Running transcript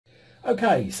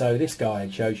Okay, so this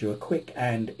guide shows you a quick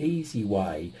and easy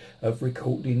way of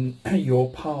recording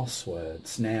your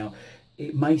passwords. Now,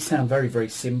 it may sound very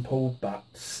simple,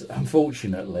 but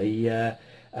unfortunately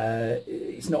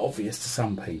it's not obvious to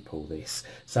some people, this.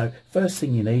 So first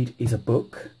thing you need is a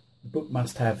book. The book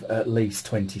must have at least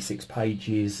 26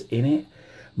 pages in it,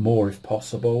 more if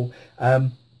possible. A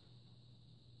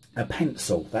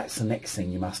pencil, that's the next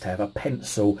thing you must have. A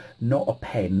pencil, not a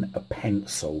pen, a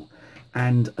pencil.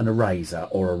 And an eraser,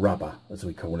 or a rubber as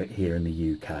we call it here in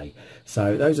the UK.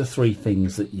 So those are three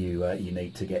things that you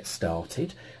need to get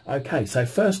started. Okay, so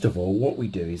first of all what we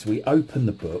do is we open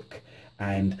the book,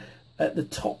 and at the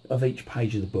top of each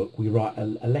page of the book we write a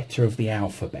letter of the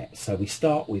alphabet. So we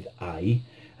start with A,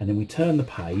 and then we turn the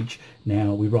page.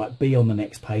 Now we write B on the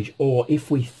next page, or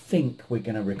if we think we're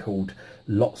going to record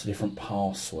lots of different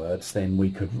passwords, then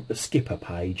we could skip a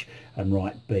page and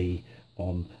write B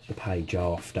on the page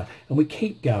after, and we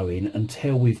keep going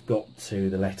until we've got to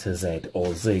the letter Z,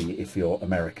 or Z if you're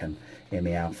American, in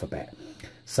the alphabet.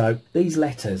 So these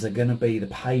letters are going to be the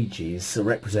pages, to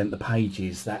represent the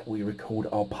pages that we record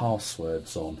our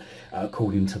passwords on,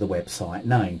 according to the website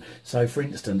name. So for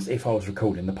instance, if I was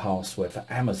recording the password for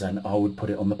Amazon, I would put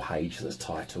it on the page that's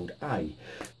titled A.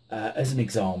 As an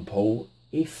example,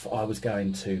 if I was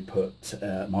going to put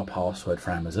my password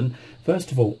for Amazon,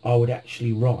 first of all I would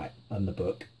actually write on the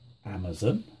book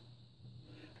Amazon,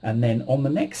 and then on the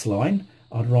next line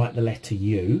I'd write the letter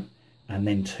U and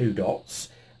then 2 dots,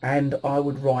 and I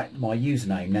would write my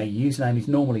username. Now your username is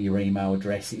normally your email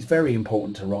address. It's very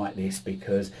important to write this,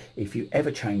 because if you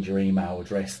ever change your email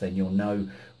address then you'll know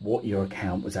what your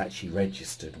account was actually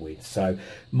registered with. So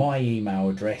my email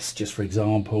address, just for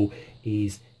example,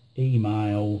 is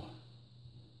email@address.co.uk.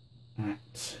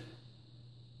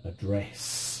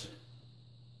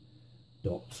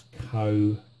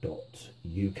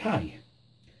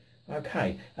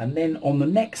 Okay, and then on the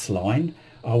next line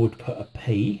I would put a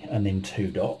P and then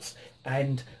 2 dots,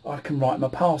 and I can write my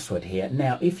password here.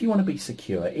 Now if you want to be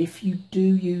secure, if you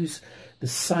do use the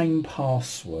same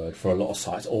password for a lot of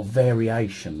sites, or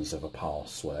variations of a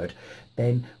password,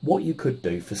 then what you could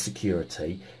do for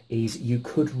security is you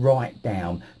could write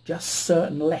down just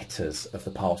certain letters of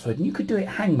the password, and you could do it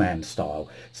hangman style.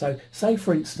 So say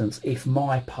for instance, if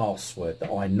my password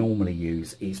that I normally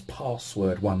use is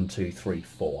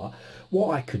password1234,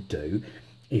 what I could do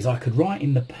is I could write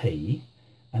in the P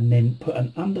and then put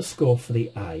an underscore for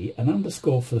the A, an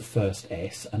underscore for the first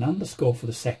S, an underscore for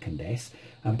the second S,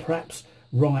 and perhaps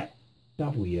write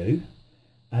W,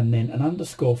 and then an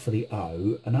underscore for the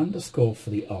O, an underscore for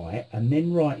the I, and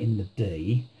then write in the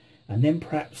D, and then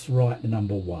perhaps write the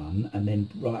number 1, and then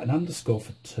write an underscore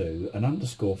for 2, an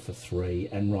underscore for 3,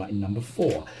 and write in number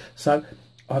 4. So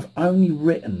I've only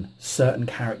written certain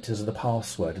characters of the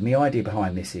password, and the idea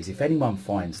behind this is if anyone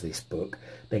finds this book,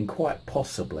 then quite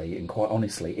possibly and quite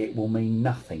honestly it will mean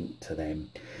nothing to them.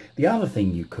 The other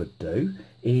thing you could do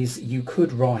is you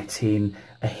could write in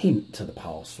a hint to the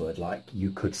password, like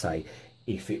you could say,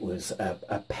 if it was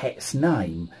a pet's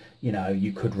name, you know,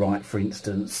 you could write, for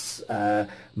instance,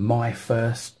 my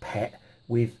first pet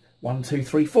with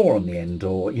 1234 on the end,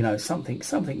 or you know, something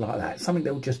like that, something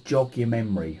that will just jog your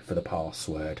memory for the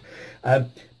password.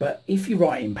 But if you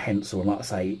write in pencil, and like I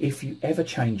say, if you ever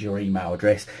change your email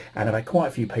address, and I've had quite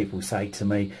a few people say to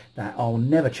me that I'll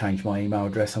never change my email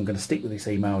address, I'm going to stick with this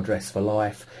email address for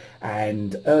life.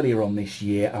 And earlier on this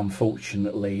year,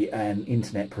 unfortunately, an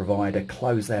internet provider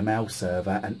closed their mail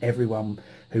server, and everyone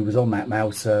who was on that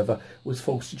mail server was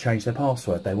forced to change their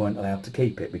password. They weren't allowed to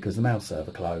keep it because the mail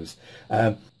server closed.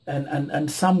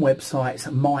 And some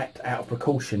websites might, out of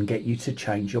precaution, get you to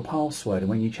change your password, and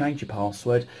when you change your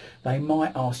password they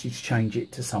might ask you to change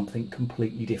it to something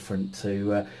completely different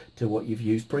to what you've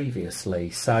used previously.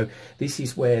 So this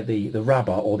is where the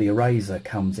rubber or the eraser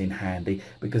comes in handy,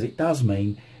 because it does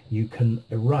mean you can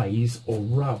erase or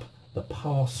rub the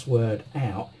password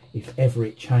out if ever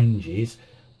it changes,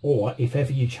 or if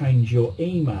ever you change your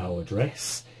email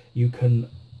address, you can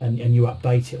and you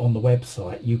update it on the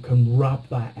website, you can rub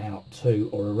that out too,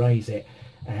 or erase it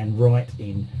and write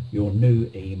in your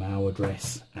new email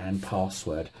address and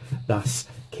password, thus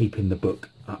keeping the book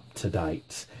up to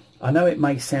date. I know it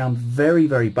may sound very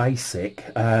basic,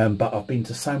 but I've been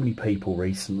to so many people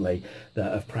recently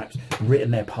that have perhaps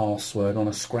written their password on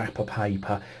a scrap of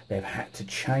paper, they've had to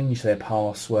change their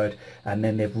password, and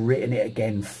then they've written it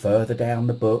again further down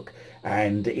the book,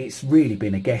 and it's really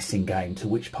been a guessing game to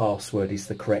which password is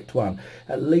the correct one.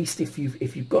 At least if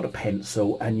you've got a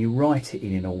pencil and you write it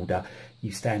in order,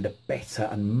 you stand a better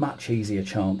and much easier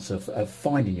chance of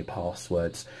finding your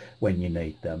passwords when you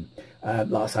need them.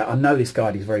 Like I say, I know this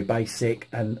guide is very basic,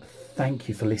 and thank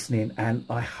you for listening, and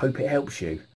I hope it helps you.